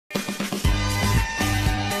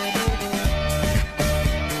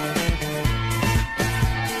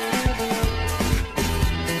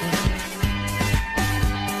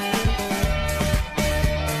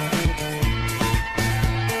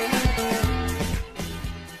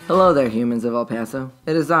Hello there, humans of El Paso.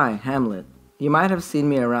 It is I, Hamlet. You might have seen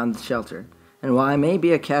me around the shelter, and while I may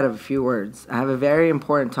be a cat of a few words, I have a very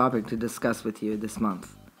important topic to discuss with you this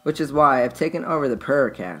month, which is why I've taken over the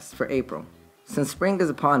PURRcast for April. Since spring is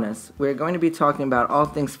upon us, we are going to be talking about all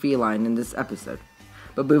things feline in this episode.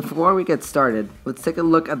 But before we get started, let's take a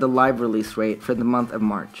look at the live release rate for the month of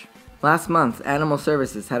March. Last month, Animal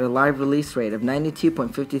Services had a live release rate of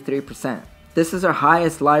 92.53%. This is our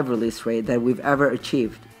highest live release rate that we've ever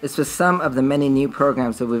achieved. It's with some of the many new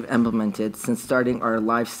programs that we've implemented since starting our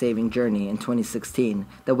life-saving journey in 2016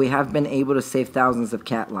 that we have been able to save thousands of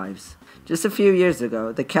cat lives. Just a few years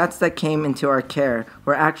ago, the cats that came into our care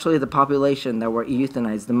were actually the population that were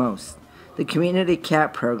euthanized the most. The community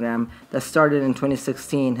cat program that started in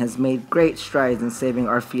 2016 has made great strides in saving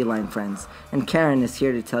our feline friends, and Karen is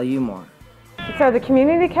here to tell you more. So the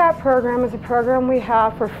community cat program is a program we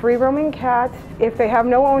have for free-roaming cats. If they have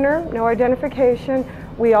no owner, no identification,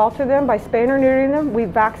 we alter them by spaying or neutering them, we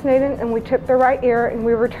vaccinate them, and we tip their right ear, and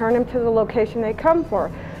we return them to the location they come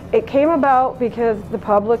for. It came about because the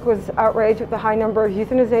public was outraged with the high number of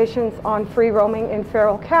euthanizations on free-roaming and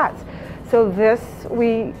feral cats. So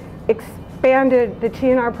we expanded the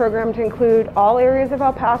TNR program to include all areas of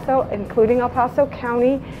El Paso, including El Paso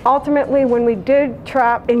County. Ultimately, when we did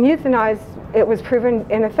trap and euthanize, it was proven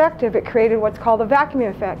ineffective. It created what's called a vacuum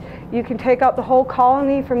effect. You can take out the whole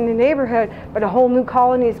colony from the neighborhood, but a whole new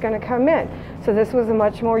colony is going to come in. So this was a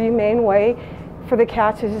much more humane way for the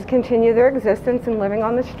cats to just continue their existence and living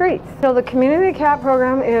on the streets. So the community cat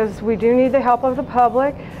program is, we do need the help of the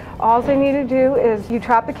public. All they need to do is you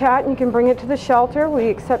trap the cat and you can bring it to the shelter. We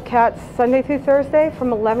accept cats Sunday through Thursday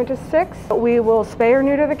from 11 to 6. We will spay or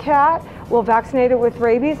neuter the cat. We'll vaccinate it with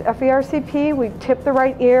rabies, FERCP. We tip the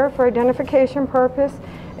right ear for identification purpose,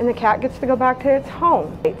 and the cat gets to go back to its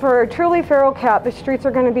home. For a truly feral cat, the streets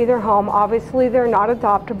are going to be their home. Obviously, they're not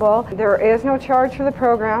adoptable. There is no charge for the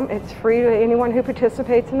program. It's free to anyone who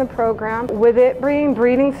participates in the program. With it being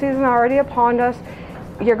breeding season already upon us,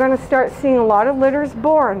 you're going to start seeing a lot of litters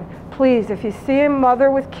born. Please, if you see a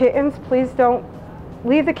mother with kittens, please don't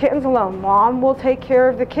leave the kittens alone. Mom will take care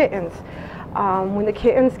of the kittens. When the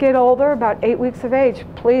kittens get older, about 8 weeks of age,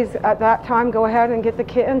 please at that time go ahead and get the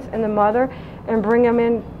kittens and the mother and bring them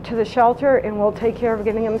in to the shelter, and we'll take care of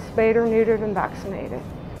getting them spayed or neutered and vaccinated.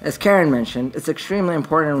 As Karen mentioned, it's extremely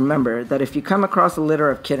important to remember that if you come across a litter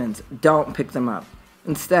of kittens, don't pick them up.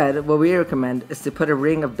 Instead, what we recommend is to put a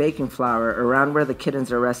ring of baking flour around where the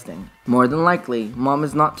kittens are resting. More than likely, mom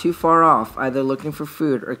is not too far off, either looking for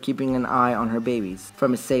food or keeping an eye on her babies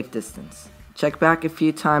from a safe distance. Check back a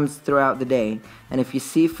few times throughout the day, and if you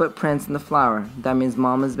see footprints in the flour, that means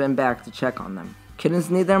mom has been back to check on them.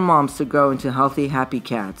 Kittens need their moms to grow into healthy, happy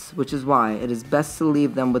cats, which is why it is best to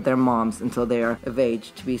leave them with their moms until they are of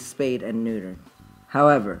age to be spayed and neutered.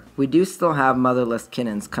 However, we do still have motherless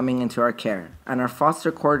kittens coming into our care, and our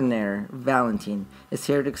foster coordinator, Valentine, is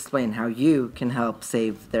here to explain how you can help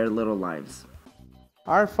save their little lives.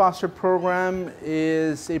 Our foster program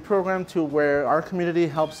is a program to where our community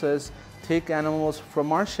helps us take animals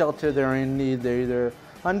from our shelter. They're in need. They're either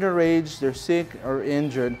underage, they're sick, or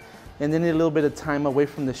injured, and they need a little bit of time away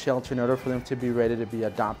from the shelter in order for them to be ready to be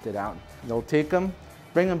adopted out. They'll take them,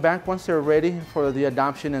 bring them back once they're ready for the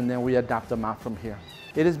adoption, and then we adopt them out from here.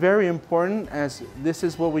 It is very important, as this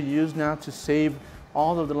is what we use now to save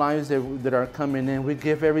all of the lives that are coming in. We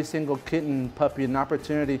give every single kitten and puppy an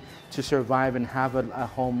opportunity to survive and have a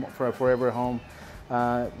home, for a forever home.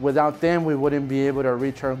 Without them, we wouldn't be able to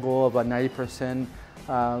reach our goal of a 90%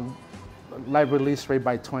 live release rate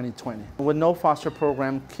by 2020. With no foster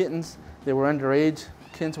program, kittens, they were underage,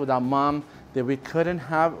 kittens without mom, that we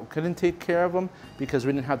couldn't take care of them because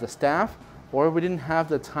we didn't have the staff, or we didn't have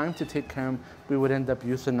the time to take care of them, we would end up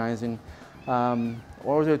euthanizing.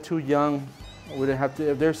 Or they're too young, we would have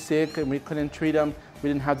to, if they're sick and we couldn't treat them, we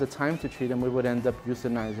didn't have the time to treat them, we would end up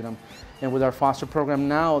euthanizing them. And with our foster program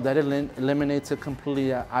now, that eliminates it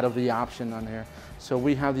completely out of the option on here. So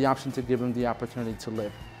we have the option to give them the opportunity to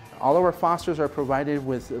live. All of our fosters are provided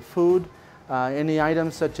with food, any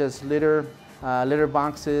items such as litter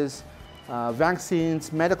boxes,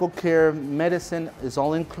 vaccines, medical care, medicine is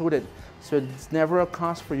all included. So it's never a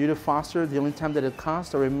cost for you to foster. The only time that it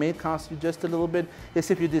costs, or it may cost you just a little bit,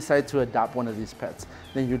 is if you decide to adopt one of these pets.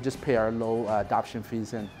 Then you just pay our low adoption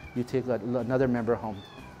fees and you take another member home.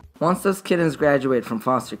 Once those kittens graduate from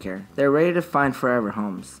foster care, they're ready to find forever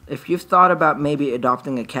homes. If you've thought about maybe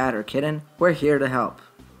adopting a cat or kitten, we're here to help.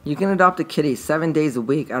 You can adopt a kitty 7 days a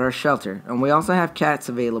week at our shelter, and we also have cats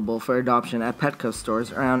available for adoption at Petco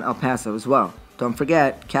stores around El Paso as well. Don't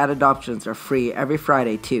forget, cat adoptions are free every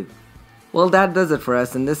Friday too. Well, that does it for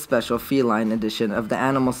us in this special feline edition of the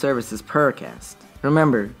Animal Services PURRcast.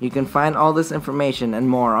 Remember, you can find all this information and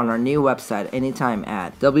more on our new website anytime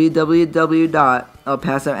at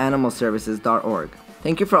www.elpasoanimalservices.org.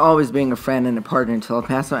 Thank you for always being a friend and a partner to El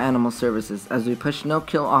Paso Animal Services as we push no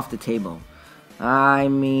kill off the table. I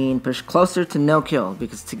mean, push closer to no kill,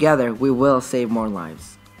 because together we will save more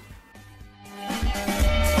lives.